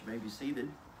You may be seated.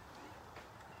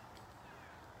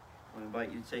 I want to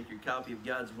invite you to take your copy of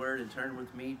God's Word and turn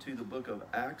with me to the book of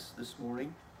Acts this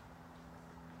morning.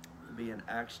 We'll be in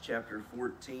Acts chapter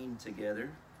 14 together.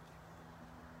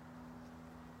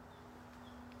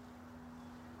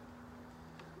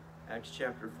 Acts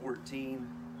chapter 14,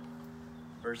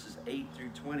 verses 8 through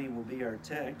 20 will be our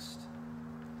text.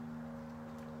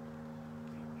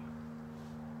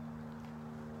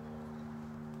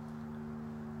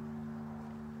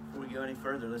 Before we go any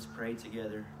further, let's pray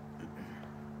together.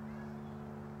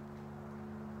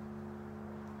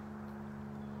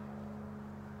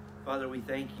 Father, we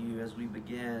thank you as we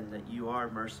begin that you are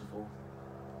merciful.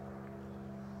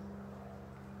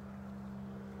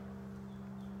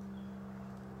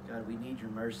 God, we need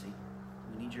your mercy.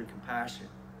 We need your compassion.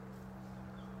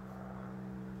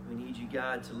 We need you,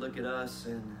 God, to look at us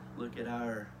and look at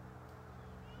our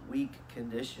weak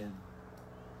condition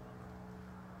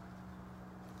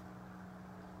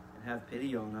and have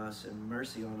pity on us and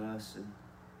mercy on us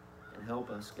and help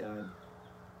us, God.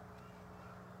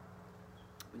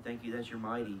 We thank you that you're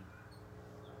mighty,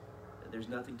 that there's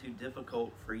nothing too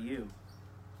difficult for you.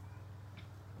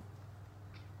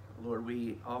 Lord,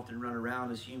 we often run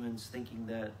around as humans thinking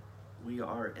that we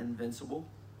are invincible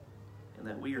and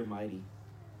that we are mighty.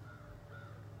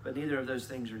 But neither of those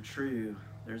things are true.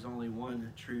 There's only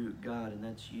one true God, and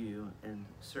that's you, and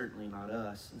certainly not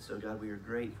us. And so, God, we are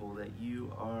grateful that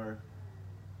you are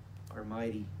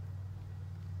mighty.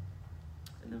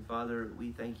 And then, Father,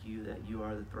 we thank you that you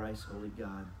are the thrice holy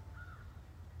God.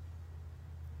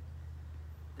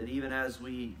 That even as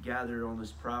we gather on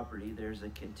this property, there's a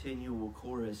continual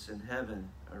chorus in heaven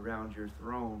around your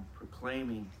throne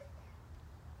proclaiming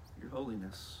your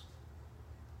holiness.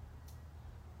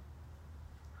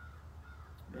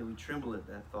 May we tremble at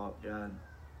that thought, God.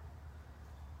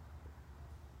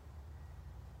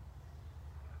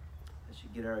 That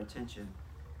should get our attention.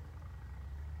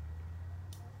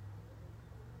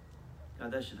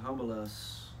 God, that should humble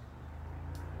us.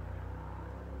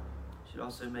 It should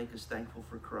also make us thankful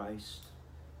for Christ,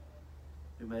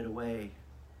 who made a way,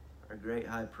 our great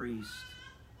high priest,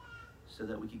 so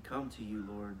that we could come to you,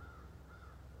 Lord,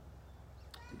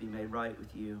 to be made right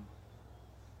with you,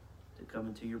 to come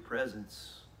into your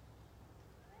presence,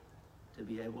 to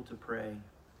be able to pray.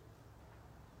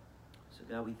 So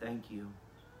God, we thank you.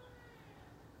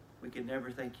 We can never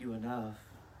thank you enough.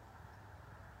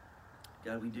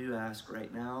 God, we do ask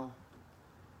right now,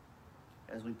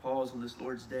 as we pause on this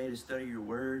Lord's Day to study your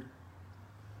word,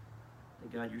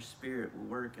 that God, your Spirit will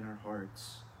work in our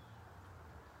hearts.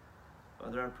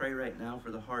 Father, I pray right now for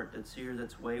the heart that's here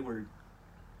that's wayward.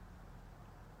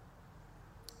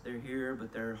 They're here,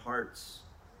 but their hearts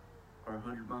are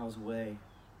 100 miles away.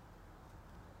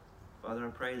 Father, I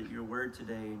pray that your word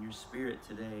today and your Spirit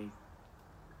today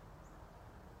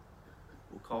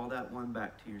will call that one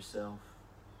back to yourself.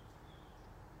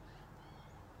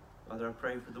 Father, I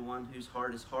pray for the one whose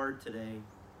heart is hard today.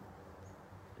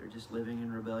 They're just living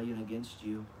in rebellion against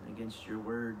you and against your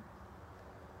word.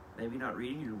 Maybe not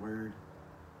reading your word.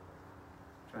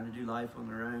 Trying to do life on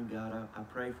their own, God. I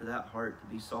pray for that heart to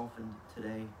be softened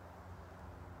today.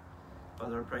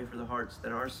 Father, I pray for the hearts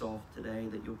that are soft today,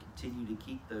 that you'll continue to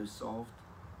keep those soft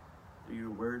through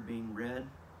your word being read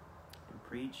and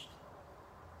preached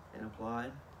and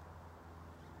applied.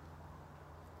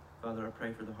 Father, I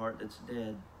pray for the heart that's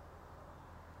dead.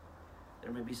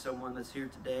 There may be someone that's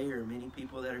here today, or many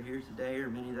people that are here today, or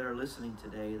many that are listening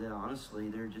today, that honestly,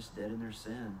 they're just dead in their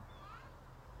sin.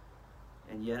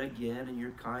 And yet again, in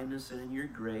your kindness and in your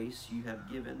grace, you have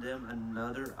given them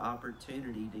another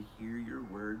opportunity to hear your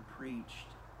word preached,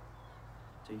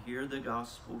 to hear the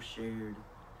gospel shared.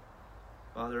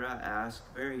 Father, I ask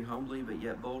very humbly but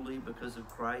yet boldly because of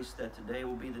Christ that today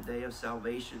will be the day of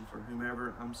salvation for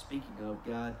whomever I'm speaking of.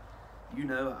 God, you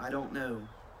know I don't know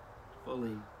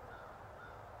fully.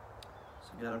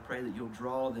 So God, I pray that you'll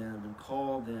draw them and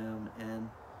call them and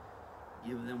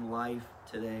give them life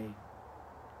today.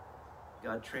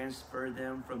 God, transfer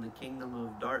them from the kingdom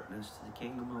of darkness to the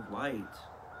kingdom of light.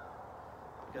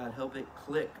 God, help it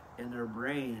click in their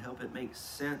brain. Help it make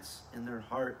sense in their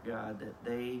heart, God, that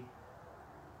they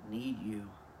need you.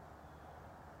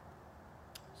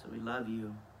 So we love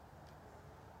you.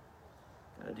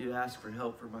 God, I do ask for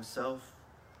help for myself.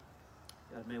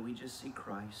 God, may we just see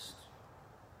Christ.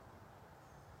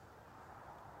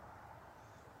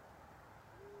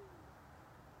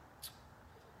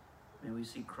 May we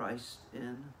see Christ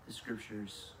in the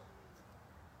scriptures.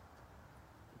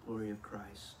 The glory of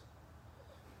Christ.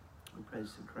 We pray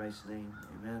this in Christ's name.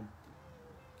 Amen.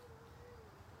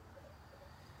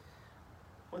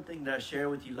 One thing that I shared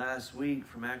with you last week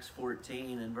from Acts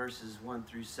 14 and verses 1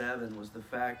 through 7 was the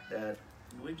fact that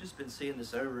we've just been seeing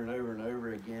this over and over and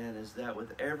over again, is that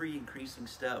with every increasing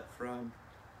step from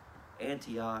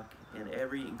Antioch and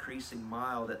every increasing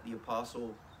mile that the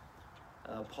apostle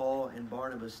Paul and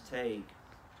Barnabas take,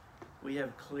 we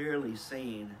have clearly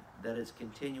seen that it's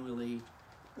continually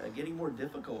getting more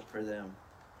difficult for them.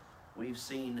 We've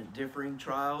seen differing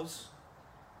trials.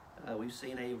 We've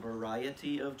seen a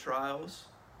variety of trials.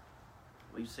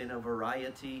 We've seen a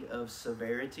variety of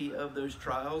severity of those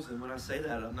trials. And when I say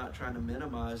that, I'm not trying to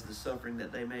minimize the suffering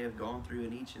that they may have gone through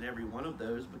in each and every one of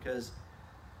those, because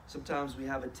sometimes we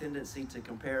have a tendency to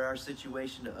compare our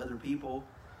situation to other people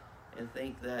and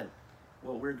think that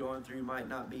what we're going through might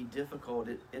not be difficult.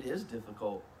 It is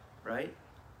difficult, right?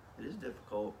 It is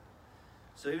difficult.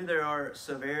 So even there are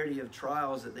severity of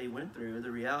trials that they went through,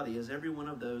 the reality is every one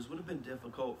of those would have been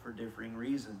difficult for differing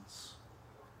reasons.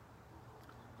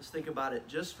 Let's think about it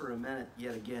just for a minute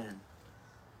yet again.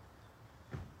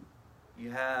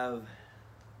 You have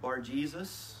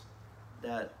Bar-Jesus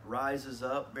that rises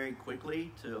up very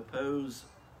quickly to oppose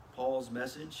Paul's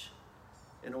message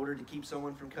in order to keep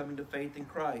someone from coming to faith in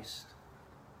Christ.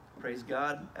 Praise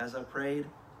God. As I prayed,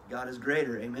 God is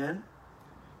greater. Amen.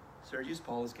 Sergius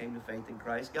Paulus came to faith in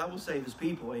Christ. God will save his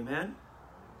people. Amen.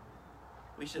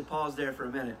 We should pause there for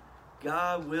a minute.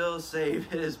 God will save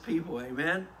his people.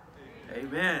 Amen.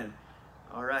 Amen.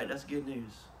 All right, that's good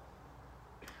news.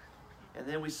 And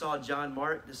then we saw John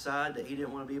Mark decide that he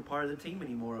didn't want to be a part of the team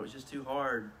anymore. It was just too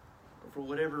hard. Or for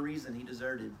whatever reason, he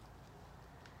deserted.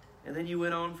 And then you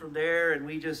went on from there, and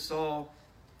we just saw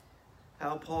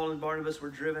how Paul and Barnabas were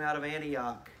driven out of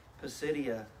Antioch,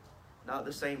 Pisidia. Not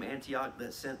the same Antioch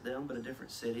that sent them, but a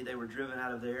different city. They were driven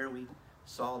out of there. We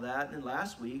saw that. And then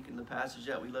last week, in the passage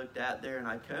that we looked at there in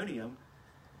Iconium,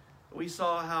 we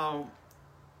saw how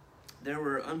there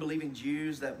were unbelieving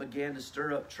Jews that began to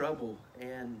stir up trouble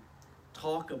and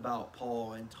talk about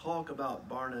Paul and talk about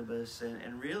Barnabas.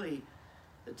 And really,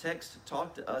 the text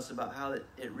talked to us about how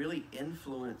it really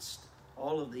influenced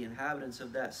all of the inhabitants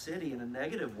of that city in a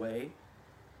negative way.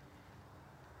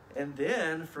 And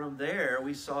then from there,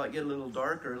 we saw it get a little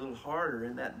darker, a little harder,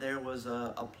 in that there was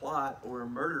a plot or a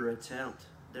murder attempt.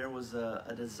 There was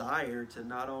a desire to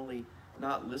not only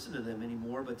not listen to them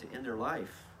anymore, but to end their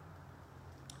life.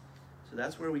 So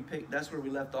that's where we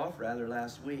left off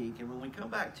last week. And when we come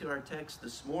back to our text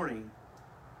this morning,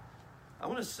 I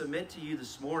want to submit to you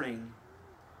this morning,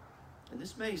 and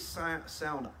this may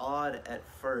sound odd at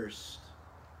first,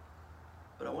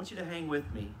 but I want you to hang with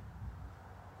me,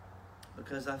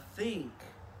 because I think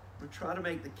we're trying to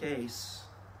make the case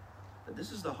that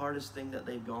this is the hardest thing that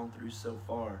they've gone through so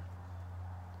far.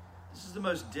 This is the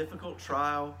most difficult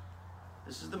trial.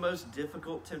 This is the most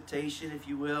difficult temptation, if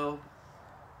you will.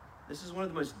 This is one of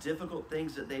the most difficult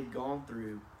things that they've gone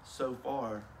through so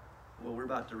far, what we're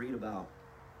about to read about.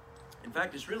 In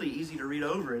fact, it's really easy to read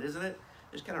over it, isn't it?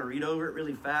 Just kind of read over it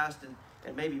really fast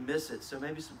and maybe miss it. So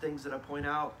maybe some things that I point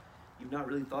out you've not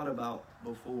really thought about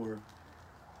before.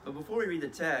 But before we read the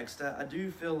text, I do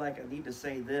feel like I need to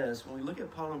say this. When we look at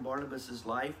Paul and Barnabas'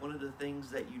 life, one of the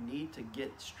things that you need to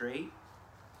get straight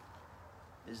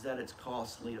is that it's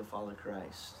costly to follow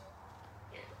Christ.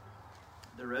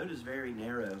 The road is very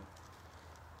narrow.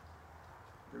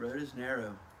 The road is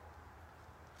narrow.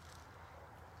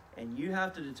 And you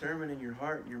have to determine in your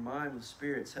heart and your mind with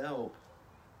Spirit's help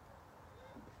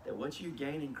that what you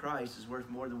gain in Christ is worth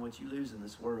more than what you lose in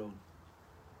this world.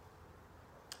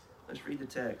 Let's read the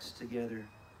text together.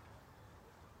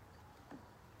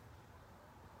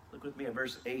 Look with me at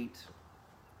verse 8.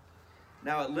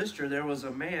 Now at Lystra there was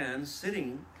a man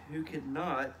sitting who could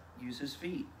not use his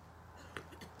feet.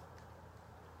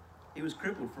 He was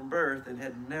crippled from birth and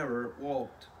had never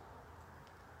walked.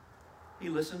 He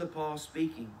listened to Paul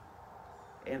speaking,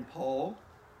 and Paul,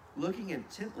 looking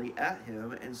intently at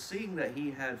him and seeing that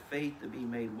he had faith to be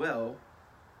made well,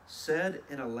 said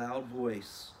in a loud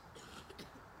voice,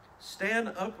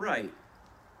 "Stand upright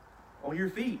on your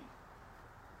feet."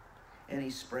 And he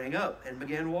sprang up and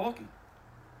began walking.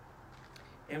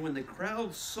 And when the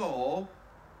crowd saw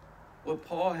what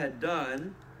Paul had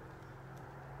done,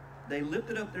 they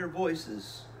lifted up their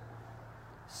voices,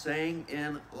 saying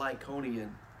in Lycaonian,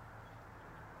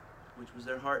 which was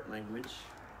their heart language,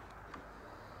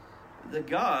 "The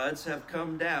gods have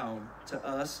come down to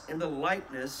us in the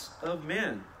likeness of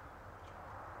men."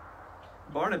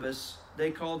 Barnabas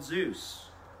they called Zeus,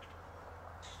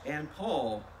 and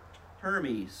Paul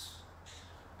Hermes,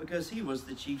 because he was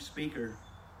the chief speaker.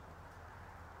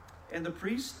 And the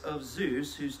priest of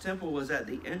Zeus, whose temple was at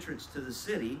the entrance to the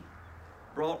city,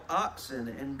 brought oxen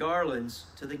and garlands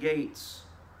to the gates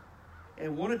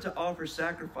and wanted to offer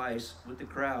sacrifice with the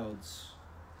crowds.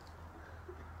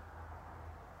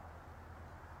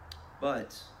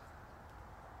 But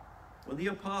when the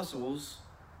apostles,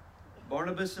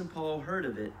 Barnabas and Paul, heard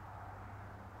of it,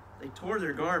 they tore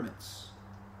their garments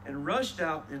and rushed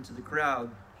out into the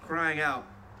crowd, crying out,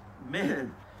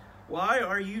 "Men, why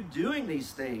are you doing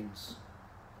these things?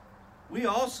 We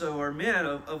also are men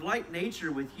of like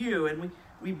nature with you, and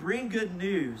we bring good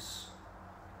news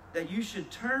that you should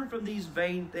turn from these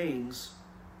vain things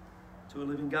to a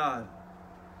living God,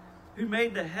 who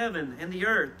made the heaven and the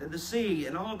earth and the sea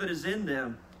and all that is in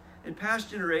them. In past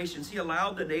generations, he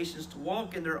allowed the nations to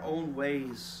walk in their own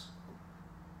ways.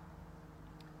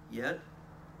 Yet,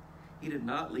 he did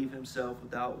not leave himself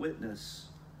without witness.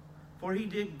 For he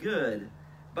did good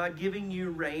by giving you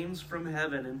rains from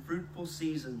heaven and fruitful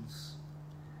seasons,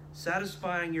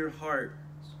 satisfying your hearts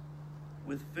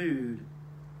with food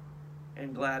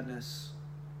and gladness."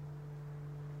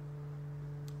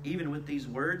 Even with these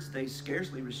words, they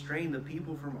scarcely restrained the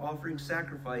people from offering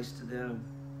sacrifice to them.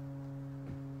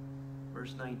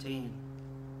 Verse 19.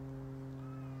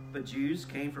 But Jews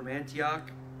came from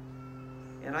Antioch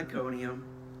and Iconium,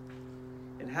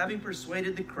 and having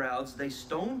persuaded the crowds, they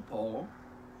stoned Paul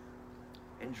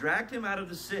and dragged him out of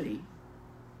the city,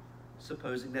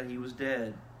 supposing that he was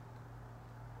dead.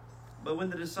 But when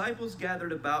the disciples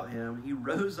gathered about him, he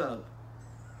rose up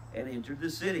and entered the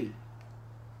city.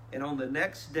 And on the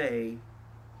next day,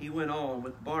 he went on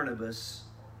with Barnabas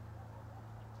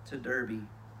to Derbe.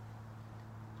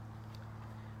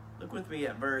 Look with me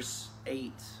at verse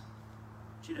 8.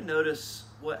 I want you to notice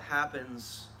what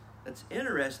happens that's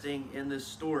interesting in this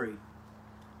story.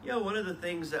 You know, one of the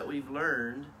things that we've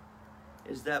learned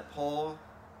is that Paul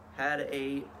had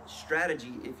a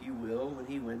strategy, if you will, when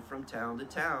he went from town to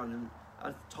town. And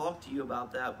I've talked to you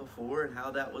about that before and how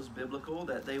that was biblical,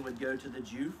 that they would go to the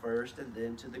Jew first and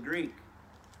then to the Greek.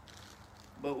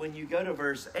 But when you go to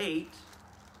verse 8,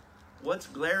 what's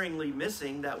glaringly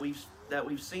missing that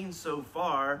we've seen so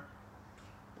far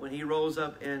when he rolls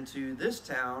up into this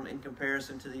town in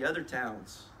comparison to the other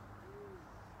towns?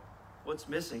 What's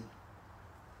missing?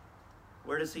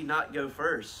 Where does he not go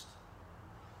first?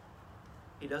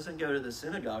 He doesn't go to the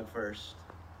synagogue first.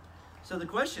 So the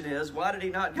question is, why did he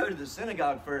not go to the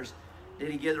synagogue first?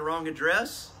 Did he get the wrong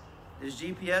address? Did his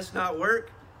GPS not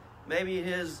work? Maybe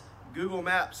his Google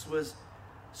Maps was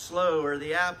slow, or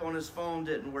the app on his phone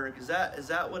didn't work. Is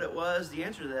that what it was? The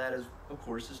answer to that is, of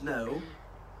course, is no.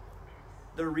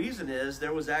 The reason is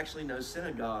there was actually no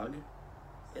synagogue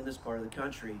in this part of the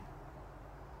country.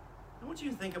 I want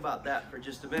you to think about that for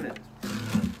just a minute.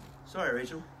 Sorry,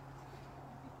 Rachel.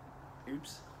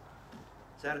 Oops.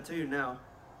 It's out of tune now.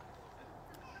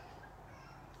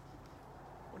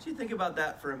 I want you to think about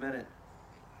that for a minute.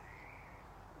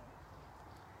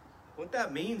 What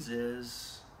that means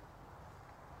is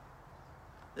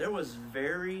there was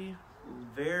very,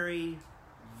 very,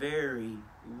 very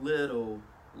little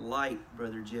light,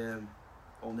 Brother Jim,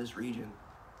 on this region.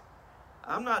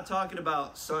 I'm not talking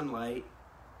about sunlight.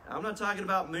 I'm not talking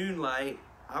about moonlight.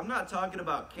 I'm not talking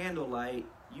about candlelight.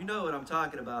 You know what I'm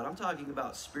talking about. I'm talking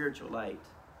about spiritual light.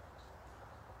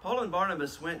 Paul and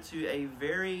Barnabas went to a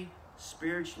very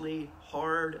spiritually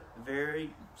hard,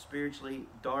 very spiritually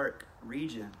dark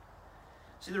region.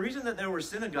 See, the reason that there were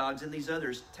synagogues in these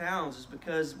other towns is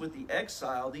because with the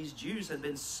exile, these Jews had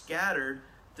been scattered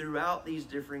throughout these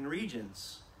differing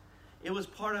regions. It was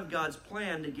part of God's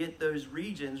plan to get those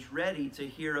regions ready to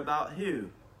hear about who?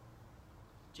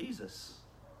 Jesus.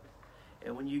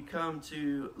 And when you come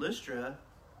to Lystra,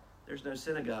 there's no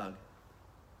synagogue,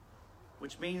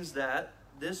 which means that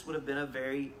this would have been a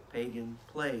very pagan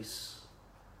place.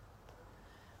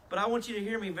 But I want you to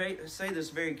hear me say this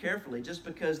very carefully. Just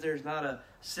because there's not a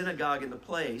synagogue in the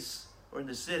place or in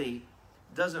the city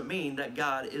doesn't mean that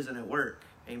God isn't at work.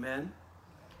 Amen?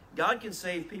 God can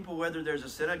save people whether there's a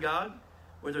synagogue,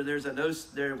 whether there's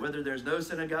no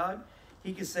synagogue.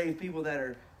 He can save people that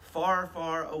are far,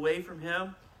 far away from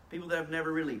him, people that have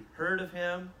never really heard of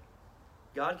him.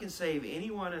 God can save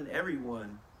anyone and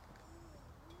everyone.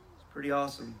 It's pretty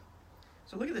awesome.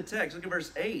 So look at the text. Look at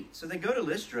verse 8. So they go to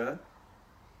Lystra.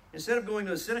 Instead of going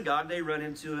to a synagogue, they run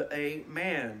into a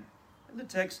man. And the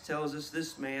text tells us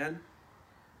this man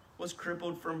was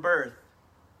crippled from birth.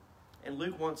 And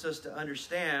Luke wants us to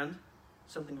understand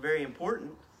something very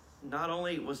important. Not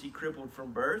only was he crippled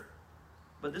from birth,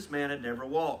 but this man had never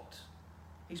walked.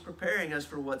 He's preparing us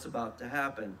for what's about to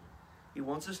happen. He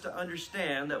wants us to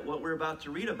understand that what we're about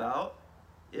to read about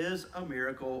is a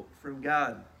miracle from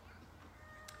God.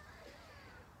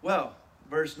 Well,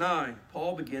 verse 9,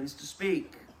 Paul begins to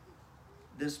speak.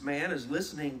 This man is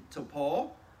listening to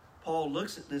Paul Paul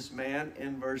looks at this man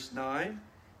in verse 9,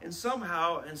 and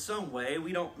somehow, in some way,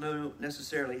 we don't know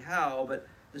necessarily how, but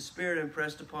the Spirit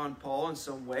impressed upon Paul in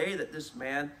some way that this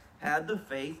man had the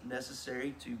faith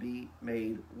necessary to be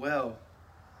made well.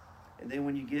 And then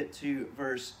when you get to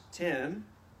verse 10,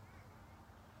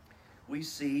 we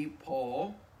see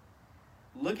Paul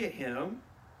look at him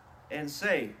and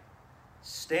say,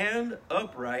 "Stand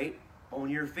upright on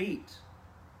your feet."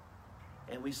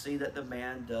 And we see that the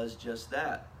man does just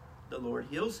that. The Lord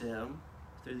heals him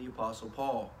through the Apostle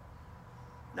Paul.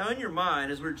 Now in your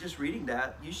mind, as we're just reading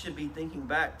that, you should be thinking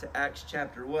back to Acts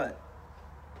chapter what?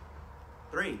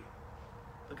 3.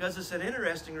 Because it's an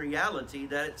interesting reality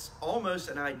that it's almost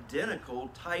an identical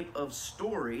type of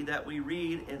story that we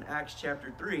read in Acts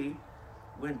chapter 3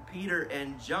 when Peter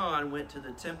and John went to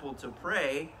the temple to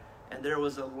pray, and there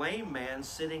was a lame man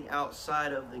sitting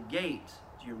outside of the gate.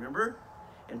 Do you remember?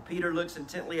 And Peter looks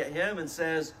intently at him and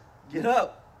says, "Get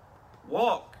up,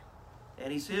 walk,"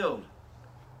 and he's healed.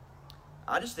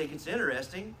 I just think it's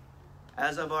interesting,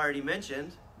 as I've already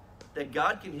mentioned, that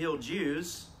God can heal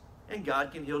Jews and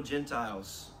God can heal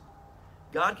Gentiles.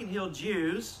 God can heal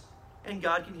Jews and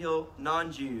God can heal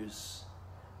non-Jews.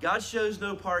 God shows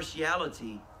no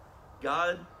partiality.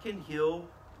 God can heal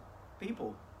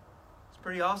people. It's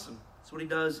pretty awesome. That's what he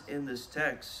does in this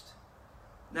text.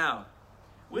 Now,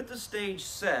 with the stage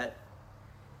set,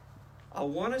 I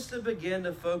want us to begin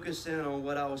to focus in on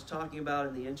what I was talking about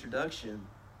in the introduction,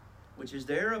 which is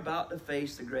they're about to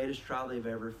face the greatest trial they've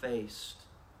ever faced.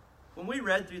 When we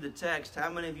read through the text, how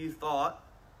many of you thought,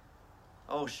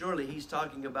 oh, surely he's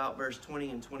talking about verse 20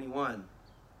 and 21,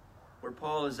 where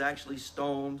Paul is actually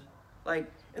stoned? Like,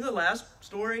 in the last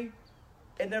story,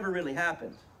 it never really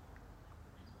happened.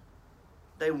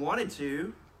 They wanted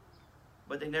to,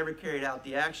 but they never carried out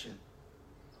the action.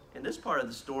 In this part of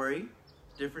the story,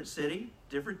 different city,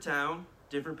 different town,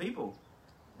 different people.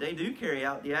 They do carry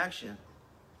out the action.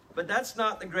 But that's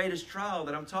not the greatest trial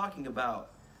that I'm talking about.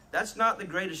 That's not the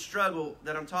greatest struggle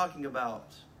that I'm talking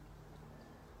about.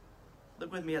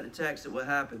 Look with me at the text at what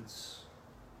happens.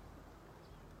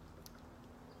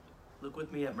 Look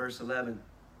with me at verse 11.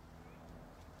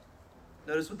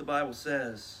 Notice what the Bible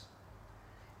says.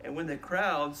 "And when the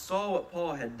crowd saw what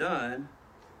Paul had done,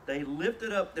 they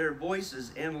lifted up their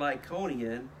voices in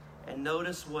Lycaonian," and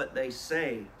notice what they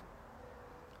say.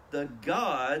 "The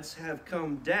gods have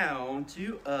come down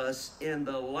to us in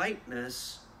the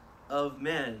likeness of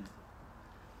men."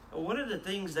 One of the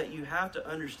things that you have to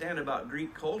understand about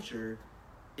Greek culture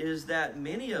is that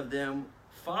many of them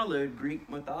followed Greek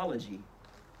mythology.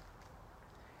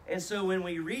 And so when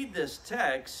we read this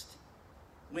text,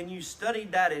 when you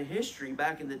studied that in history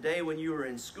back in the day when you were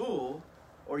in school,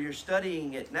 or you're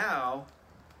studying it now,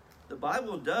 the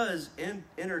Bible does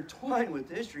intertwine with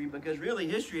history, because really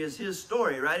history is his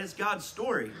story, right? It's God's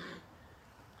story.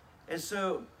 And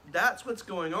so that's what's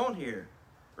going on here.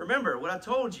 Remember what I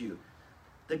told you.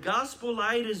 The gospel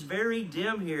light is very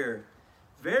dim here.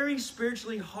 Very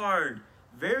spiritually hard.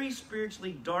 Very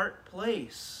spiritually dark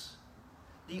place.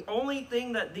 The only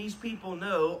thing that these people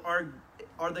know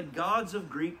are the gods of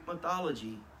Greek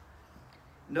mythology.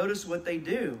 Notice what they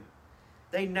do.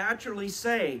 They naturally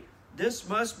say, this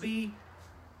must be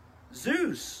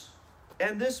Zeus,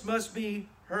 and this must be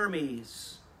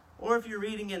Hermes. Or if you're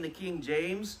reading in the King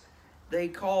James, they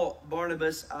call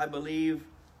Barnabas, I believe,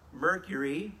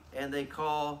 Mercury, and they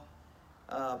call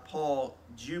Paul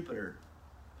Jupiter.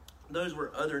 Those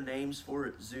were other names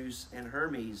for Zeus and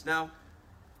Hermes. Now,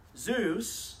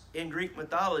 Zeus in Greek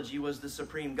mythology was the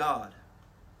supreme god.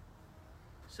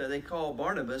 So they call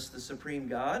Barnabas the supreme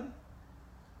god.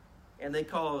 And they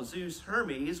call Zeus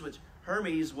Hermes, which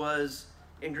Hermes was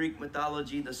in Greek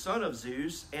mythology the son of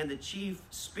Zeus and the chief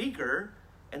speaker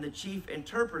and the chief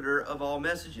interpreter of all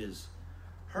messages.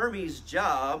 Hermes'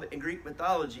 job in Greek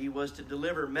mythology was to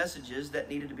deliver messages that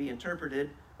needed to be interpreted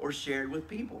or shared with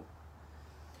people.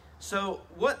 So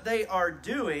what they are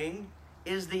doing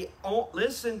is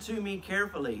listen to me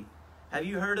carefully. Have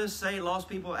you heard us say lost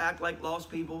people act like lost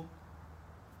people?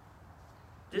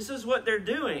 This is what they're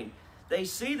doing. They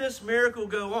see this miracle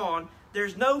go on.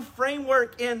 There's no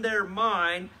framework in their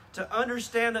mind to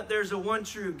understand that there's a one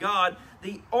true God.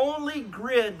 The only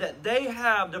grid that they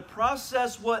have to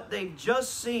process what they've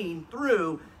just seen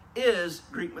through is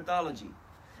Greek mythology.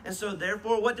 And so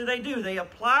therefore, what do? They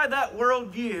apply that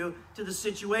worldview to the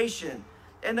situation.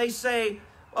 And they say,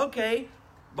 okay,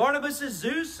 Barnabas is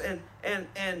Zeus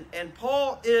and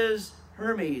Paul is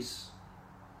Hermes.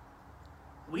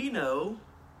 We know,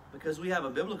 because we have a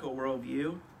biblical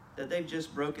worldview, that they've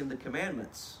just broken the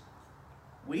commandments.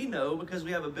 We know, because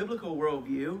we have a biblical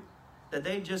worldview, that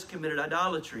they've just committed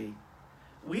idolatry.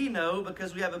 we know,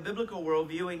 because we have a biblical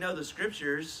worldview, we know the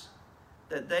scriptures,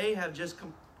 that they have just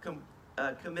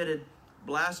committed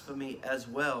blasphemy as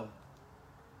well.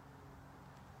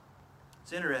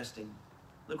 It's interesting.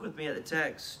 Look with me at the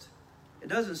text. It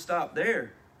doesn't stop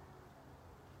there.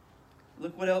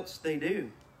 Look what else they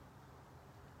do.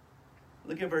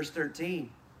 Look at verse 13.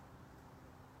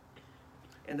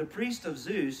 And the priest of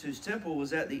Zeus, whose temple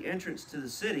was at the entrance to the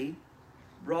city,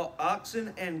 brought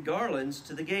oxen and garlands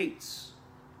to the gates.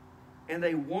 And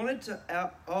they wanted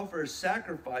to offer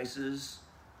sacrifices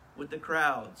with the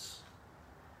crowds.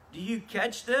 Do you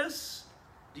catch this?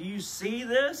 Do you see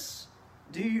this?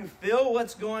 Do you feel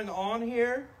what's going on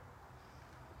here?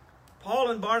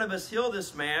 Paul and Barnabas heal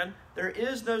this man. There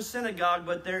is no synagogue,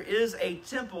 but there is a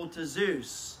temple to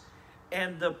Zeus.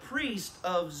 And the priest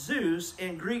of Zeus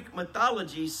in Greek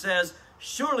mythology says,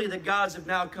 surely the gods have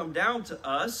now come down to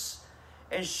us,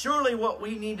 and surely what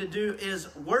we need to do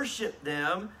is worship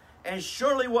them, and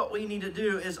surely what we need to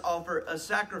do is offer a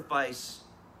sacrifice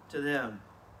to them.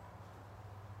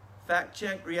 Fact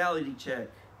check, reality check.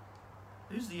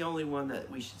 Who's the only one that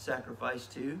we should sacrifice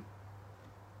to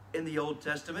in the Old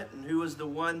Testament? And who was the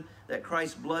one that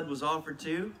Christ's blood was offered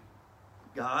to?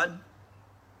 God.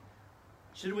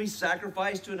 Should we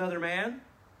sacrifice to another man?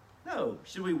 No.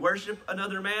 Should we worship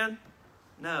another man?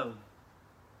 No.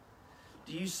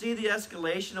 Do you see the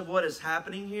escalation of what is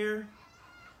happening here?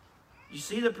 You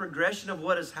see the progression of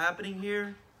what is happening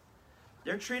here?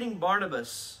 They're treating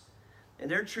Barnabas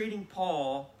and they're treating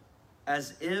Paul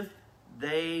as if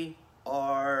they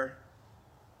are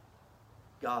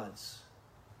gods.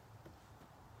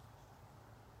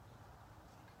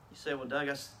 You say, well, Doug,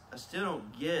 I still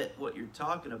don't get what you're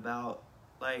talking about.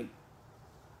 Like,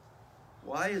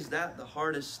 why is that the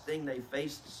hardest thing they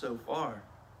faced so far?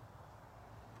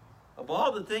 Of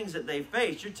all the things that they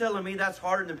faced, you're telling me that's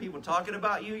harder than people talking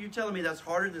about you? You're telling me that's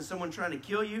harder than someone trying to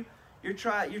kill you? You're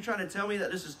trying to tell me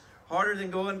that this is harder than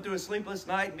going through a sleepless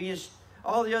night, being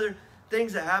all the other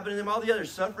things that happen to them, all the other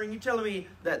suffering? You're telling me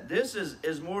that this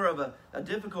is more of a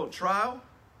difficult trial?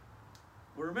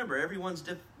 Well, remember, everyone's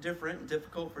different and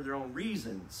difficult for their own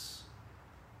reasons.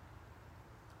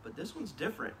 But this one's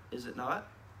different, is it not?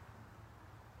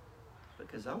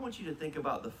 Because I want you to think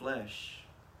about the flesh.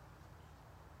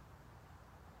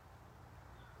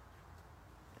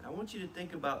 And I want you to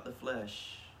think about the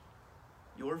flesh.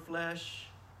 Your flesh,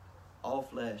 all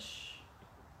flesh.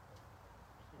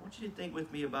 I want you to think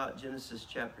with me about Genesis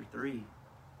chapter 3.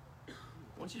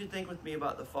 I want you to think with me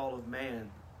about the fall of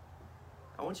man.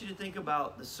 I want you to think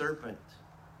about the serpent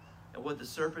and what the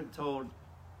serpent told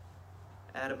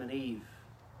Adam and Eve.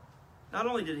 Not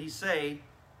only did he say,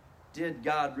 did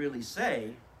God really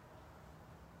say,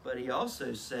 but he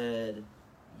also said,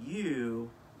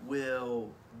 you will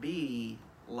be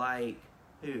like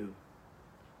who?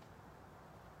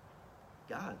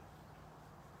 God.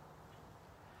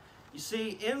 You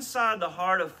see, inside the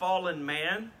heart of fallen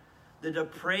man, the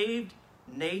depraved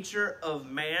nature of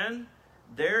man,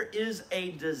 there is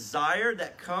a desire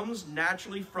that comes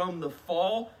naturally from the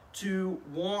fall to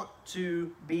want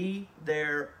to be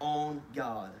their own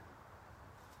God.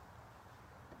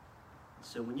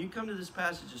 So when you come to this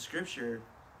passage of Scripture,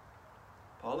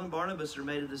 Paul and Barnabas are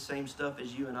made of the same stuff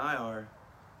as you and I are.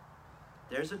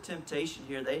 There's a temptation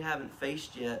here they haven't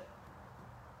faced yet,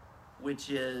 which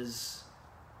is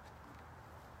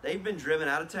they've been driven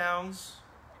out of towns.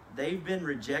 They've been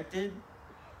rejected.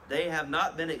 They have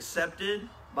not been accepted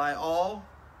by all.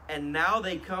 And now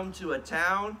they come to a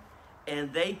town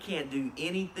and they can't do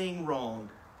anything wrong.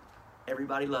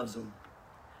 Everybody loves them.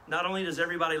 Not only does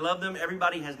everybody love them,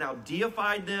 everybody has now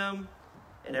deified them,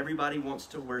 and everybody wants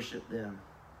to worship them.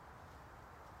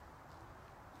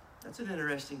 That's an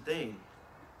interesting thing.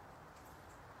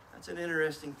 That's an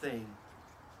interesting thing.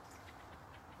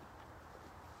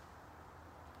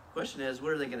 Question is,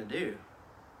 what are they going to do?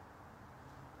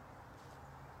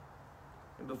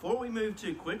 And before we move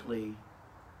too quickly,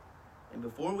 and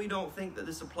before we don't think that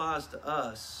this applies to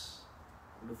us,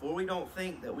 and before we don't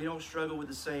think that we don't struggle with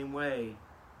the same way,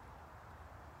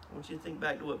 I want you to think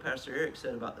back to what Pastor Eric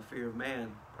said about the fear of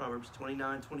man. Proverbs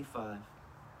 29:25.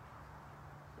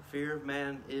 The fear of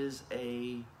man is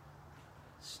a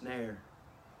snare.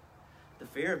 The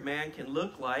fear of man can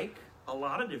look like a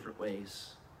lot of different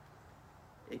ways.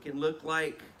 It can look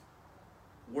like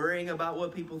worrying about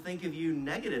what people think of you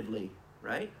negatively,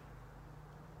 right?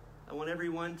 I want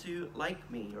everyone to like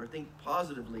me or think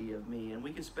positively of me, and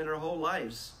we can spend our whole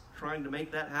lives trying to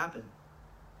make that happen.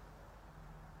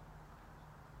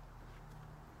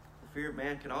 The fear of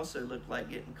man can also look like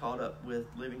getting caught up with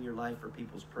living your life for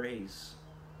people's praise.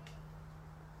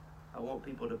 I want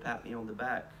people to pat me on the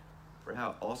back for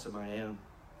how awesome I am.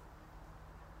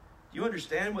 Do you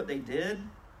understand what they did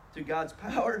through God's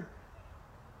power?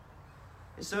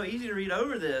 It's so easy to read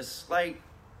over this. Like,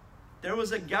 there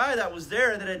was a guy that was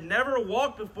there that had never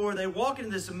walked before. They walk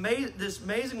into this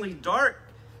amazingly dark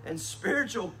and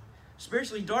spiritually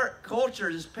dark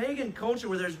culture, this pagan culture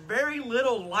where there's very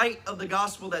little light of the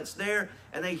gospel that's there,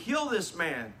 and they heal this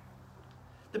man.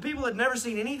 The people had never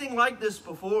seen anything like this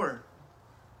before.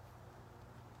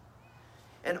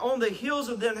 And on the heels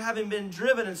of them having been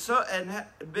driven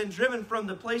been driven from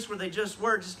the place where they just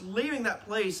were, just leaving that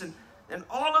place, and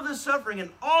all of the suffering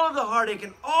and all of the heartache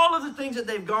and all of the things that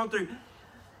they've gone through,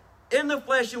 in the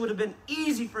flesh, it would have been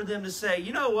easy for them to say,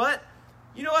 you know what?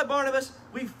 You know what, Barnabas?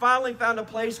 We finally found a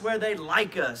place where they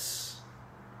like us.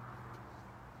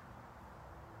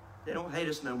 They don't hate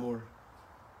us no more.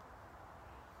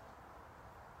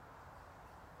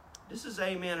 This is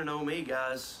amen and oh me,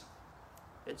 guys.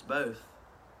 It's both.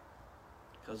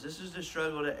 Because this is the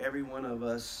struggle that every one of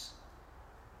us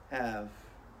have.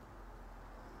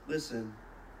 Listen.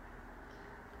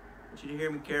 I want you to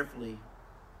hear me carefully.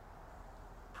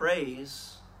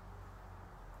 Praise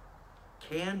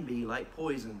can be like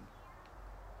poison.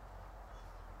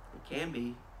 It can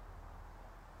be.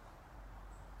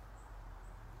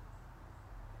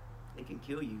 It can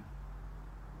kill you.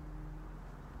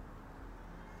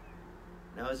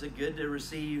 Now, is it good to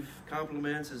receive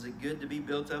compliments? Is it good to be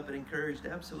built up and encouraged?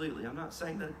 Absolutely. I'm not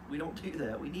saying that we don't do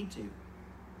that. We need to.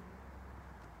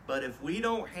 But if we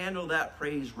don't handle that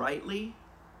praise rightly,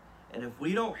 and if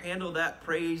we don't handle that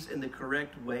praise in the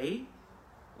correct way,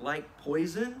 like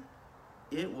poison,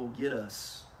 it will get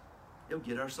us. It'll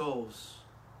get our souls.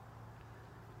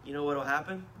 You know what will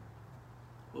happen?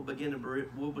 We'll begin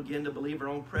to believe our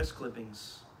own press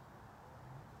clippings.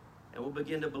 And we'll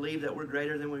begin to believe that we're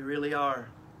greater than we really are.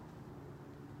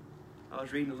 I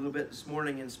was reading a little bit this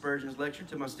morning in Spurgeon's lecture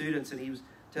to my students, and he was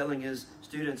telling his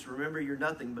students, remember, you're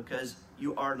nothing because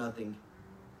you are nothing.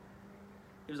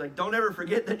 He was like, don't ever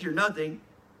forget that you're nothing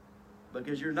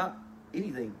because you're not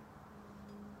anything.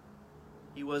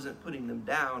 He wasn't putting them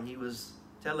down. He was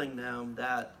telling them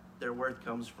that their worth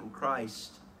comes from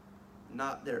Christ,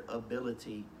 not their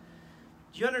ability.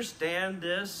 Do you understand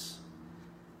this?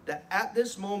 That at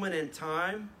this moment in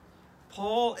time,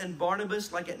 Paul and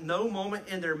Barnabas, like at no moment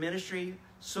in their ministry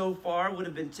so far, would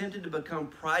have been tempted to become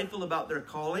prideful about their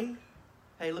calling.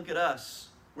 Hey, look at us.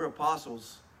 We're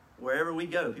apostles. Wherever we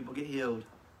go, people get healed.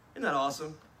 Isn't that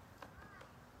awesome?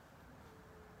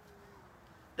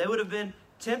 They would have been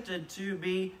tempted to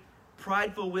be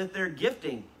prideful with their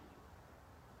gifting.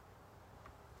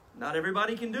 Not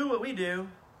everybody can do what we do.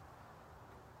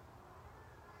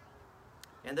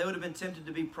 And they would have been tempted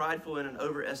to be prideful in an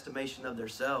overestimation of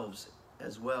themselves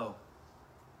as well,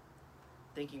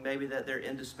 thinking maybe that they're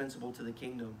indispensable to the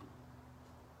kingdom.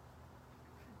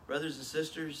 Brothers and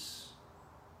sisters,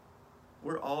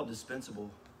 we're all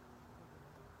dispensable.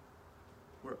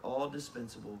 We're all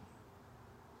dispensable.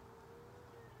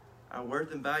 Our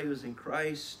worth and value is in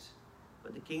Christ,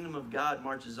 but the kingdom of God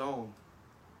marches on.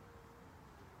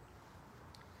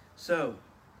 So,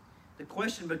 the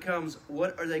question becomes,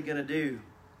 what are they going to do?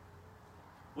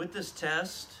 With this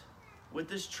test, with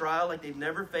this trial like they've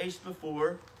never faced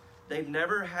before, they've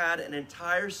never had an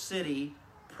entire city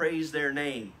praise their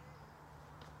name.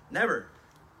 Never.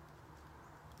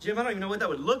 Jim, I don't even know what that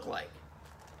would look like.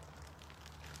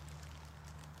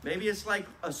 Maybe it's like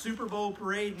a Super Bowl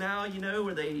parade now, you know,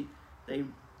 where they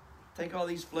take all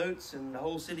these floats and the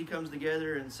whole city comes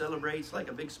together and celebrates like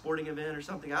a big sporting event or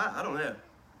something. I don't know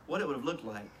what it would have looked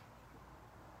like.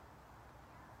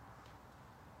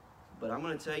 But I'm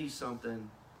going to tell you something.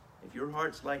 If your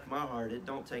heart's like my heart, it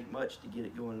don't take much to get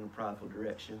it going in a prideful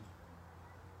direction.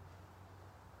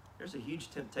 There's a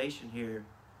huge temptation here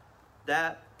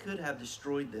that could have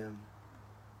destroyed them.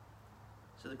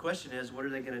 So the question is, what are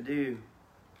they going to do?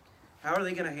 How are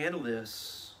they going to handle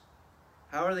this?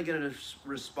 How are they going to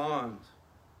respond?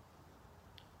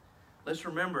 Let's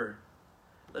remember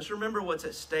what's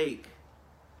at stake.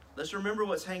 Let's remember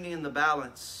what's hanging in the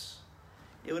balance.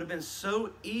 It would have been so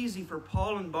easy for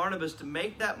Paul and Barnabas to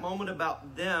make that moment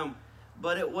about them,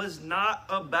 but it was not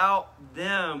about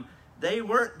them. They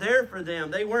weren't there for them.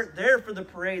 They weren't there for the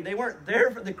parade. They weren't there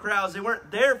for the crowds. They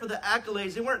weren't there for the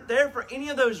accolades. They weren't there for any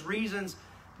of those reasons.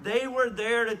 They were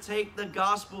there to take the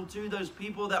gospel to those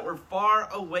people that were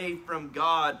far away from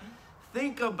God.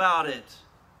 Think about it.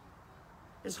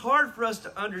 It's hard for us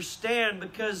to understand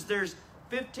because there's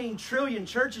 15 trillion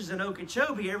churches in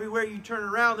Okeechobee. Everywhere you turn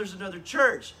around, there's another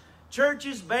church.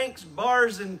 Churches, banks,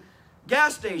 bars, and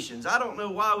gas stations. I don't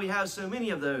know why we have so many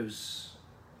of those,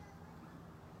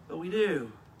 but we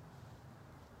do.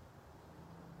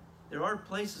 There are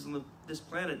places on this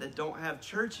planet that don't have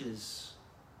churches.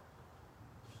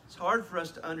 It's hard for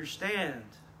us to understand.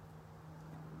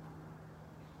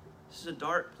 This is a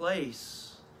dark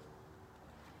place.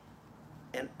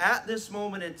 And at this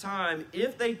moment in time,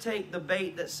 if they take the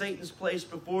bait that Satan's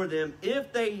placed before them,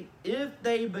 if they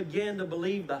begin to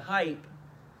believe the hype,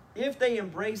 if they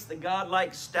embrace the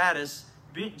godlike status,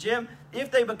 Jim,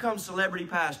 if they become celebrity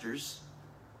pastors,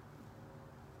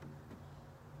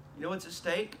 you know what's at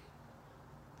stake?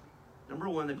 Number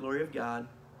one, the glory of God.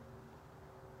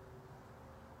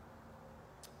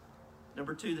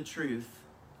 Number two, the truth.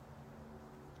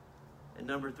 And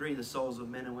number three, the souls of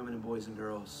men and women and boys and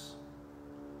girls.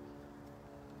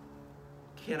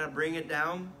 Can I bring it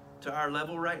down to our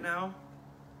level right now?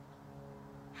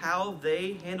 How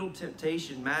they handled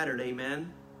temptation mattered,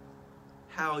 amen?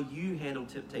 How you handle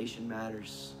temptation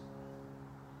matters.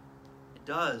 It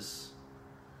does.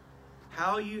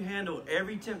 How you handle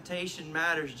every temptation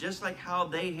matters, just like how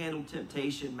they handle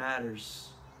temptation matters.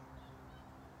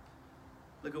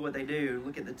 Look at what they do.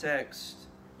 Look at the text.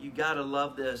 You got to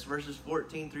love this. Verses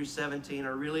 14 through 17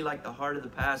 are really like the heart of the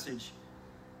passage.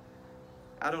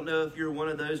 I don't know if you're one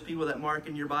of those people that mark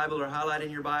in your Bible or highlight in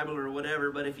your Bible or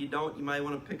whatever, but if you don't, you might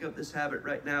want to pick up this habit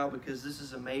right now because this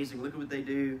is amazing. Look at what they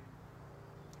do.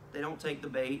 They don't take the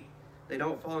bait. They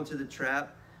don't fall into the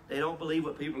trap. They don't believe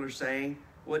what people are saying.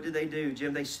 What do,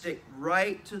 Jim? They stick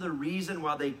right to the reason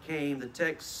why they came. The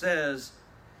text says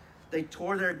they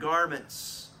tore their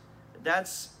garments.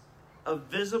 That's a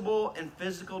visible and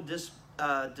physical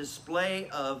display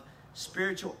of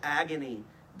spiritual agony.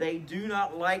 They do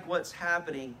not like what's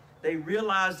happening. They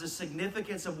realize the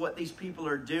significance of what these people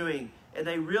are doing, and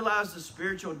they realize the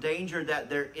spiritual danger that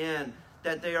they're in,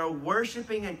 that they are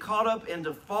worshiping and caught up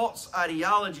into false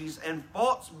ideologies and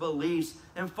false beliefs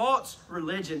and false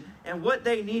religion, and what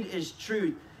they need is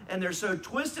truth. And they're so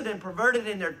twisted and perverted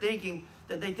in their thinking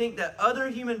that they think that other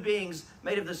human beings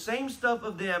made of the same stuff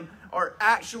of them are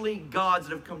actually gods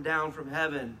that have come down from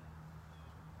heaven.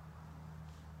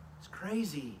 It's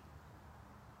crazy.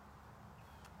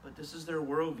 But this is their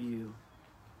worldview.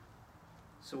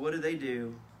 So what do? They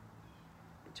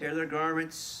tear their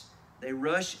garments, they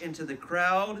rush into the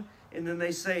crowd, and then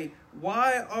they say,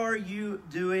 "Why are you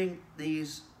doing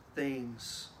these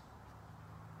things?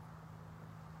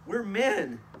 We're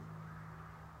men,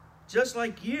 just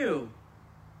like you.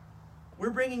 We're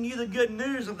bringing you the good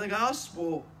news of the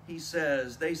gospel," he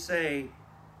says. They say.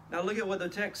 Now look at what the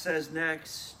text says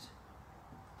next.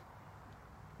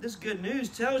 This good news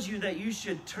tells you that you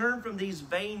should turn from these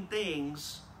vain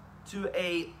things to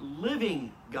a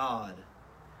living God.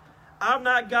 I'm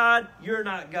not God, you're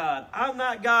not God. I'm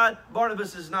not God,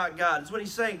 Barnabas is not God. That's what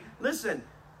he's saying. Listen,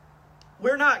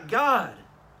 we're not God.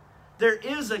 There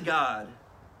is a God.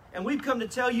 And we've come to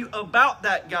tell you about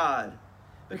that God.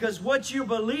 Because what you're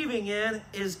believing in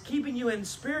is keeping you in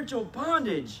spiritual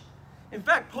bondage. In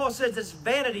fact, Paul says it's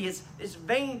vanity, it's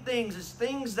vain things, it's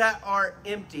things that are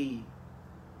empty.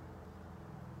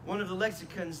 One of the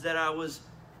lexicons that I was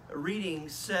reading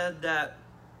said that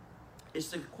it's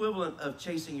the equivalent of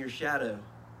chasing your shadow.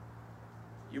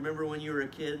 You remember when you were a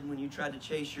kid, when you tried to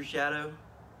chase your shadow?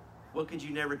 What could you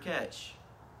never catch?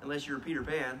 Unless you were Peter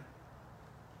Pan.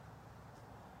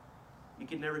 You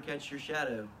could never catch your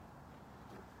shadow.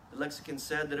 The lexicon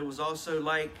said that it was also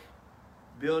like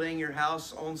building your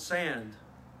house on sand.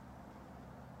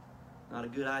 Not a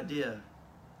good idea.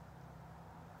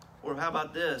 Or how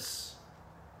about this?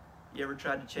 You ever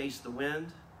tried to chase the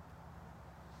wind?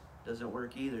 Doesn't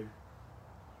work either.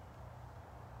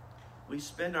 We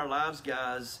spend our lives,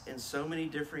 guys, in so many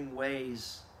different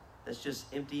ways that's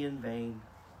just empty and vain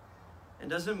and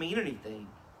doesn't mean anything.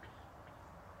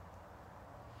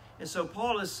 And so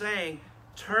Paul is saying,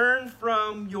 turn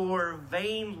from your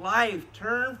vain life,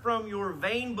 turn from your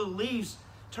vain beliefs,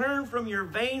 turn from your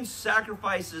vain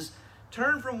sacrifices,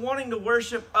 turn from wanting to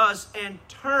worship us, and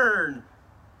turn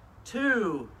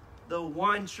to the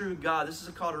one true God. This is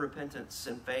a call to repentance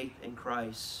and faith in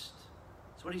Christ.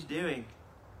 That's what he's doing.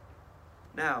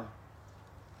 Now,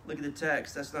 look at the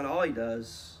text. That's not all he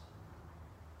does.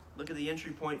 Look at the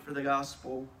entry point for the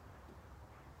gospel.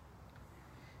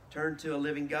 Turn to a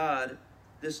living God.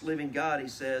 This living God, he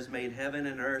says, made heaven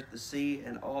and earth, the sea,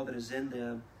 and all that is in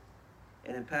them.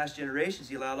 And in past generations,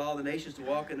 he allowed all the nations to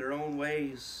walk in their own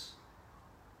ways.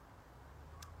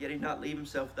 Yet he did not leave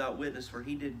himself without witness, for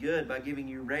he did good by giving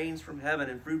you rains from heaven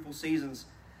and fruitful seasons,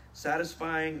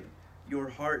 satisfying your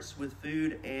hearts with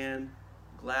food and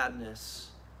gladness.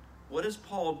 What is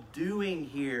Paul doing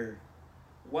here?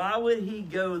 Why would he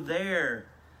go there?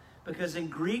 Because in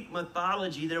Greek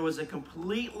mythology, there was a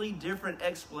completely different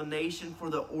explanation for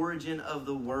the origin of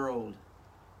the world.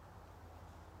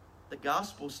 The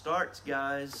gospel starts,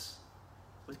 guys,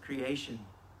 with creation.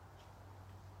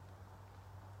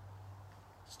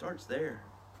 It starts there.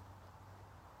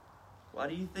 Why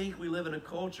do you think we live in a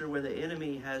culture where the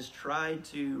enemy has tried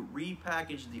to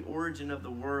repackage the origin of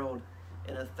the world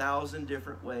in 1,000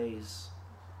 different ways?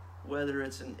 Whether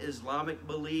it's an Islamic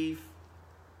belief,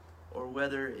 or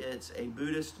whether it's a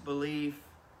Buddhist belief,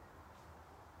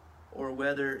 or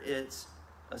whether it's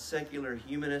a secular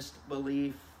humanist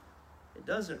belief, it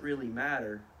doesn't really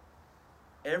matter.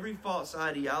 Every false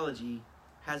ideology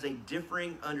has a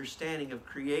differing understanding of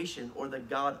creation or the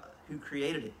God who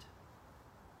created it.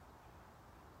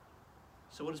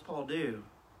 So what does Paul do?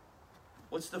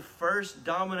 What's the first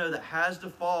domino that has to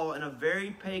fall in a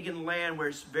very pagan land where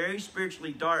it's very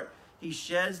spiritually dark? He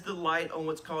sheds the light on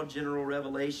what's called general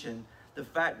revelation. The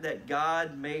fact that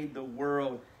God made the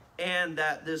world, and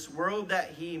that this world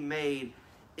that he made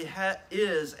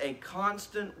is a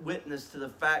constant witness to the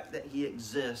fact that he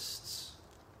exists.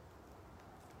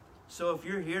 So if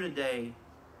you're here today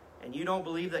and you don't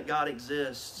believe that God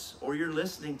exists, or you're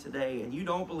listening today and you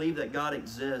don't believe that God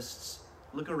exists,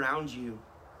 look around you.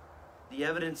 The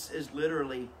evidence is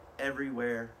literally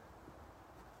everywhere.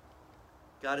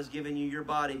 God has given you your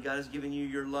body. God has given you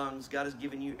your lungs. God has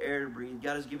given you air to breathe.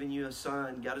 God has given you a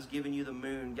sun. God has given you the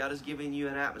moon. God has given you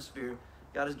an atmosphere.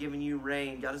 God has given you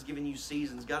rain. God has given you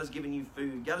seasons. God has given you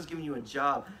food. God has given you a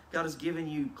job. God has given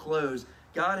you clothes.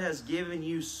 God has given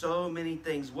you so many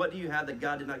things. What do you have that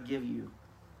God did not give you?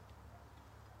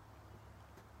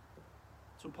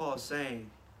 That's what Paul is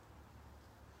saying.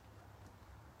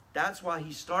 That's why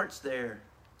he starts there.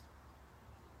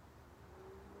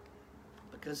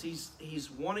 Because he's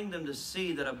wanting them to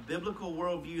see that a biblical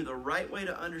worldview, the right way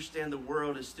to understand the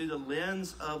world, is through the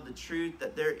lens of the truth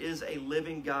that there is a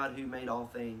living God who made all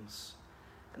things.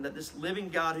 And that this living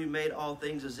God who made all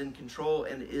things is in control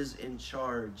and is in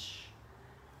charge.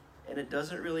 And it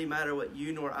doesn't really matter what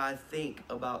you nor I think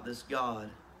about this God.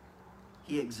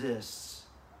 He exists.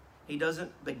 He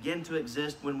doesn't begin to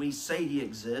exist when we say he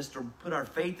exists or put our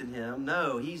faith in him.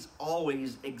 No, he's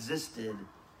always existed.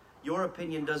 Your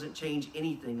opinion doesn't change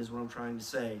anything, is what I'm trying to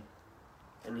say.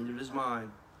 And neither does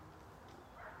mine.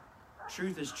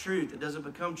 Truth is truth. It doesn't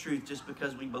become truth just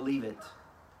because we believe it.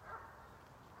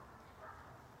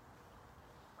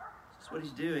 That's what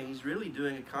he's doing. He's really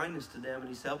doing a kindness to them, and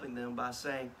he's helping them by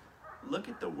saying, look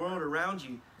at the world around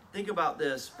you. Think about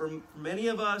this. For many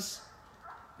of us,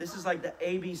 this is like the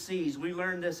ABCs. We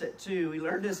learned this at 2. We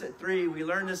learned this at 3. We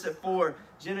learned this at 4.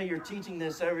 Jenna, you're teaching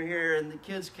this over here in the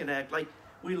Kids Connect. Like,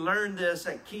 we learned this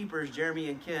at Keepers, Jeremy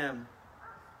and Kim.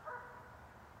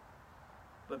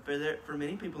 But for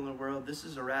many people in the world, this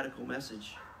is a radical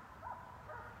message.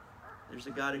 There's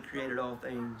a God who created all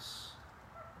things.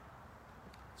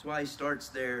 That's why he starts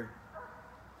there.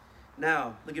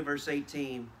 Now, look at verse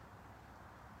 18.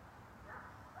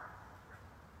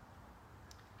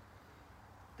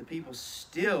 The people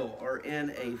still are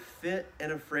in a fit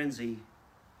and a frenzy.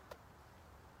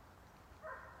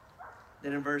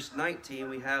 Then in verse 19,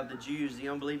 we have the Jews, the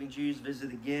unbelieving Jews,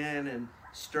 visit again and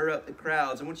stir up the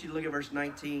crowds. I want you to look at verse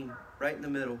 19, right in the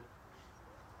middle.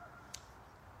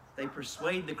 They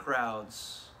persuade the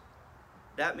crowds.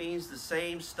 That means the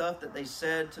same stuff that they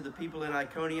said to the people in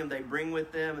Iconium, they bring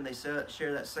with them, and they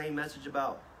share that same message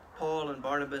about Paul and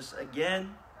Barnabas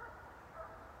again.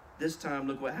 This time,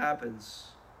 look what happens.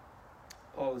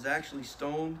 Paul is actually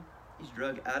stoned. He's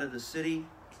dragged out of the city.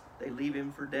 They leave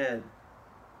him for dead.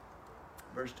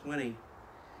 Verse 20.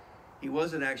 He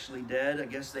wasn't actually dead. I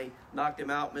guess they knocked him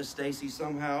out, Miss Stacy,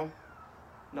 somehow.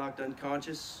 Knocked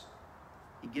unconscious.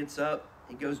 He gets up.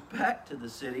 He goes back to the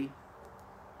city.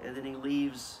 And then he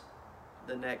leaves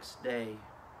the next day.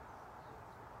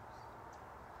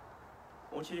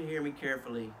 I want you to hear me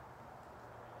carefully.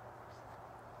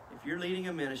 If you're leading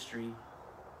a ministry,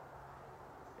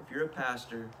 if you're a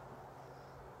pastor,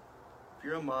 if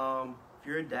you're a mom, if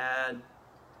you're a dad,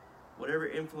 whatever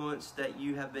influence that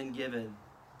you have been given,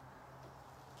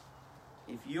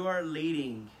 if you are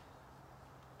leading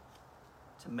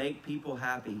to make people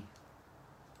happy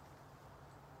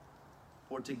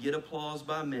or to get applause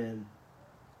by men,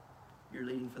 you're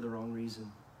leading for the wrong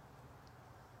reason.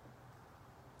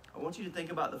 I want you to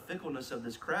think about the fickleness of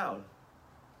this crowd.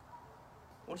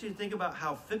 I want you to think about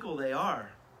how fickle they are.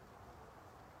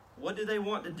 What do they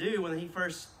want to do when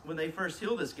they first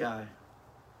heal this guy?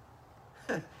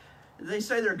 They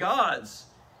say they're gods.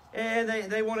 And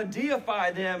they want to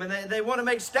deify them, and they want to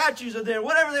make statues of them.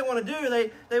 Whatever they want to do,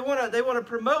 they want to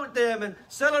promote them and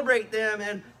celebrate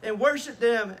them and worship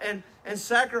them and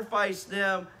sacrifice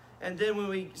them. And then when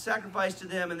we sacrifice to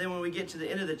them, and then when we get to the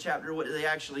end of the chapter, what do they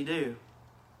actually do?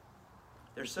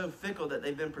 They're so fickle that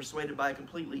they've been persuaded by a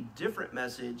completely different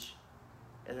message,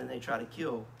 and then they try to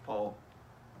kill Paul.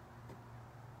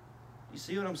 You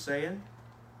see what I'm saying?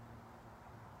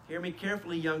 Hear me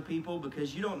carefully, young people,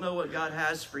 because you don't know what God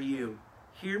has for you.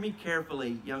 Hear me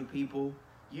carefully, young people.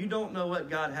 You don't know what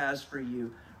God has for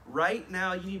you. Right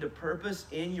now, you need a purpose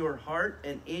in your heart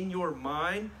and in your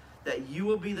mind that you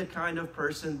will be the kind of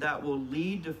person that will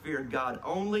lead to fear God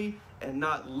only and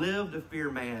not live to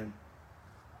fear man.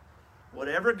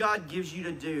 Whatever God gives you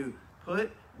to do,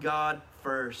 put God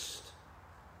first.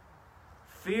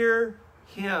 Fear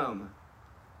Him.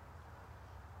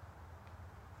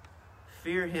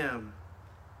 Fear Him.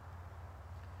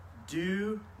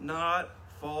 Do not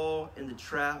fall in the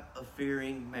trap of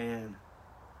fearing man.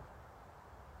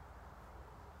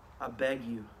 I beg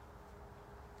you.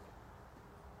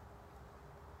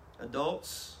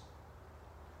 Adults,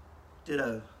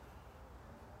 ditto.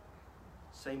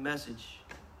 Same message.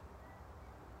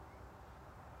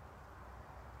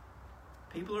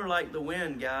 People are like the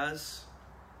wind, guys.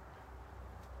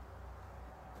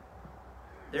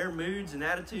 Their moods and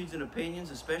attitudes and opinions,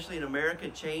 especially in America,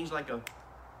 change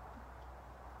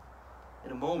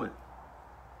in a moment.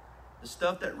 The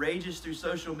stuff that rages through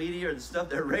social media, or the stuff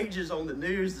that rages on the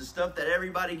news, the stuff that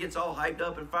everybody gets all hyped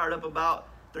up and fired up about,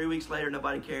 3 weeks later,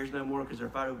 nobody cares no more because they're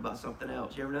fired up about something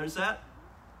else. You ever notice that?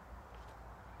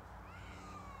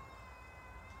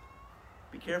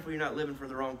 Be careful you're not living for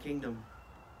the wrong kingdom.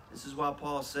 This is why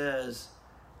Paul says,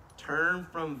 turn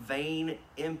from vain,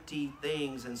 empty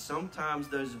things. And sometimes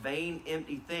those vain,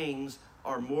 empty things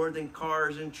are more than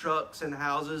cars and trucks and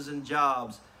houses and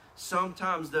jobs.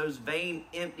 Sometimes those vain,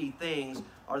 empty things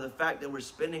are the fact that we're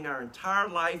spending our entire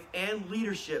life and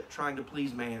leadership trying to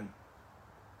please man.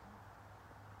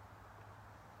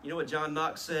 You know what John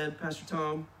Knox said, Pastor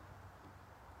Tom?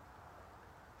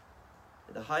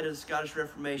 At the height of the Scottish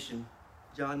Reformation,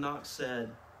 John Knox said,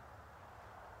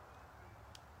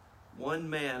 one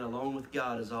man alone with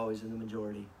God is always in the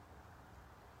majority.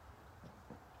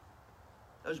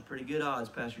 Those are pretty good odds,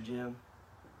 Pastor Jim.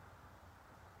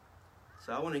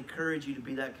 So I want to encourage you to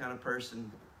be that kind of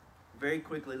person. Very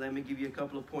quickly, let me give you a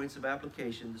couple of points of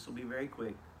application. This will be very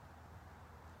quick.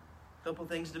 A couple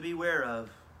things to be aware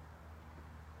of.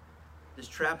 This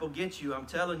trap will get you. I'm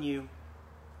telling you,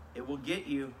 it will get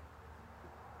you.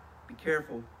 Be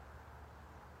careful.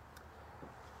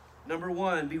 Number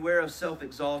one, beware of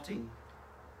self-exalting.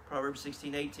 Proverbs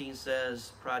 16:18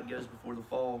 says, pride goes before the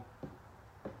fall.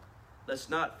 Let's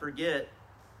not forget,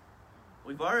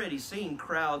 we've already seen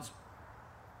crowds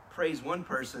praise one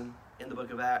person in the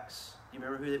book of Acts. Do you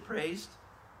remember who they praised?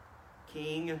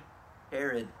 King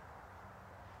Herod.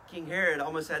 King Herod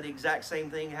almost had the exact same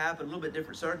thing happen, a little bit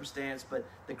different circumstance, but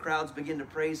the crowds begin to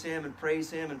praise him and praise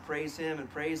him and praise him and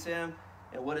praise him.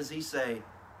 And what does he say?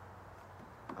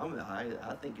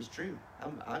 I think it's true.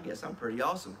 I guess I'm pretty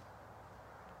awesome.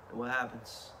 And what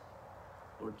happens?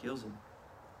 The Lord kills him.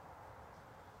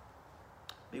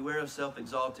 Beware of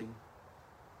self-exalting.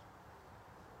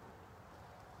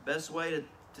 Best way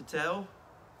to tell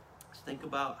is think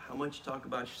about how much you talk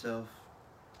about yourself.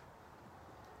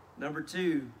 Number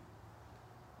two,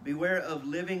 beware of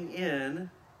living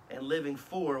in and living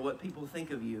for what people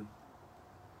think of you.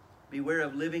 Beware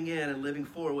of living in and living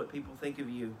for what people think of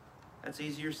you. That's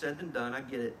easier said than done. I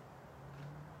get it.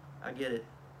 I get it.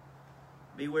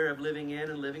 Beware of living in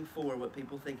and living for what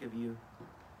people think of you.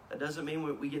 That doesn't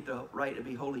mean we get the right to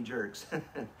be holy jerks.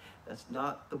 That's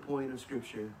not the point of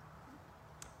Scripture.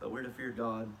 But we're to fear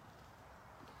God.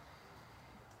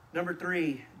 Number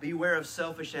three, beware of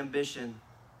selfish ambition.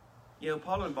 You know,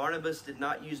 Paul and Barnabas did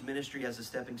not use ministry as a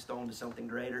stepping stone to something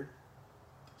greater.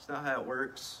 It's not how it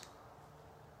works.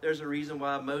 There's a reason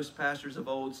why most pastors of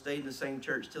old stayed in the same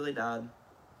church till they died.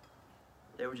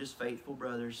 They were just faithful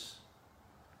brothers.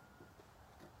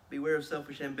 Beware of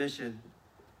selfish ambition.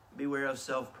 Beware of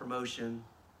self-promotion.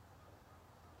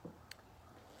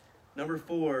 Number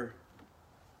four,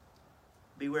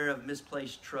 beware of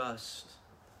misplaced trust.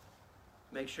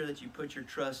 Make sure that you put your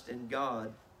trust in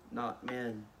God, not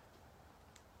men.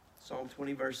 Psalm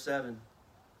 20, verse 7.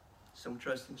 Some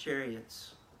trust in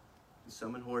chariots, and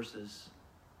some in horses.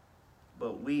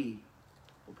 But we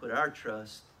will put our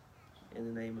trust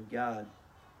in the name of God.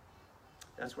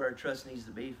 That's where our trust needs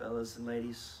to be, fellas and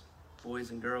ladies, boys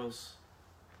and girls.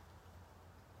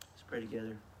 Let's pray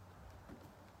together.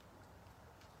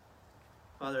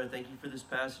 Father, I thank you for this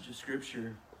passage of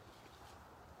Scripture.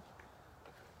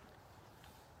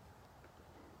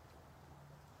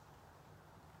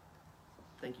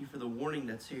 Thank you for the warning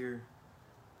that's here.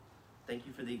 Thank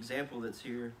you for the example that's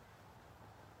here.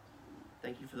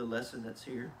 Thank you for the lesson that's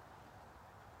here.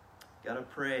 God, I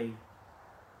pray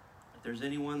if there's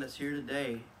anyone that's here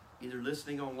today, either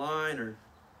listening online or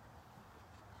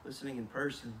listening in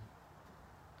person,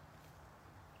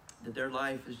 that their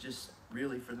life is just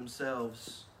really for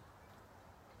themselves.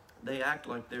 They act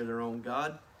like they're their own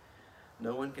God.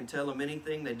 No one can tell them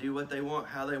anything. They do what they want,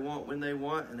 how they want, when they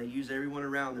want, and they use everyone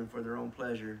around them for their own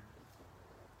pleasure.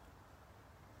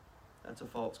 That's a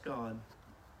false God.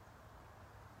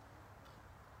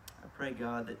 I pray,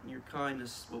 God, that in your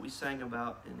kindness, what we sang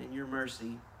about, and in your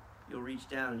mercy, you'll reach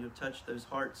down and you'll touch those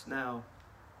hearts now,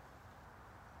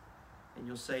 and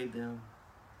you'll save them.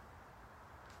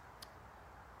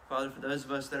 Father, for those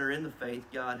of us that are in the faith,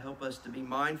 God, help us to be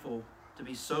mindful, to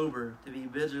be sober, to be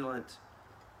vigilant,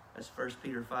 as 1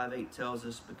 Peter 5:8 tells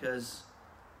us, because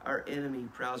our enemy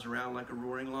prowls around like a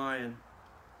roaring lion.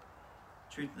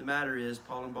 Truth of the matter is,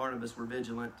 Paul and Barnabas were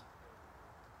vigilant.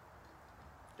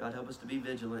 God, help us to be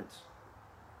vigilant.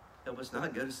 Help us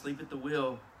not go to sleep at the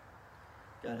wheel.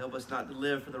 God, help us not to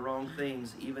live for the wrong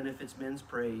things, even if it's men's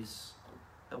praise.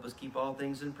 Help us keep all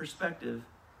things in perspective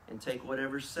and take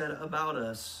whatever's said about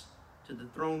us to the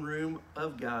throne room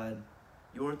of God,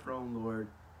 your throne, Lord,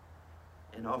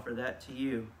 and offer that to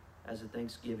you as a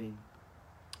thanksgiving.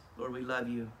 Lord, we love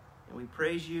you, and we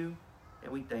praise you,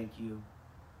 and we thank you. In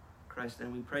Christ's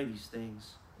name we pray these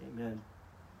things. Amen.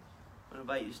 I want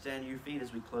to invite you to stand to your feet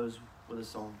as we close with a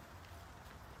song.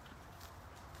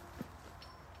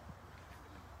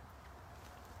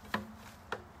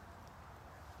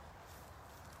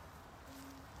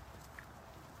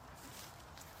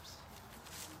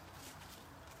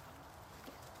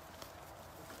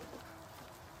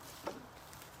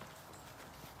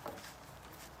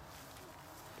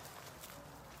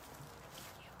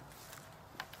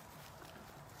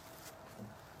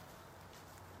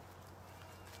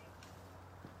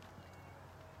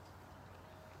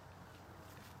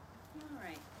 All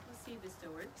right, we'll see if this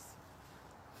still works.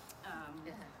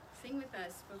 Sing with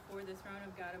us before the throne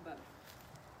of God above.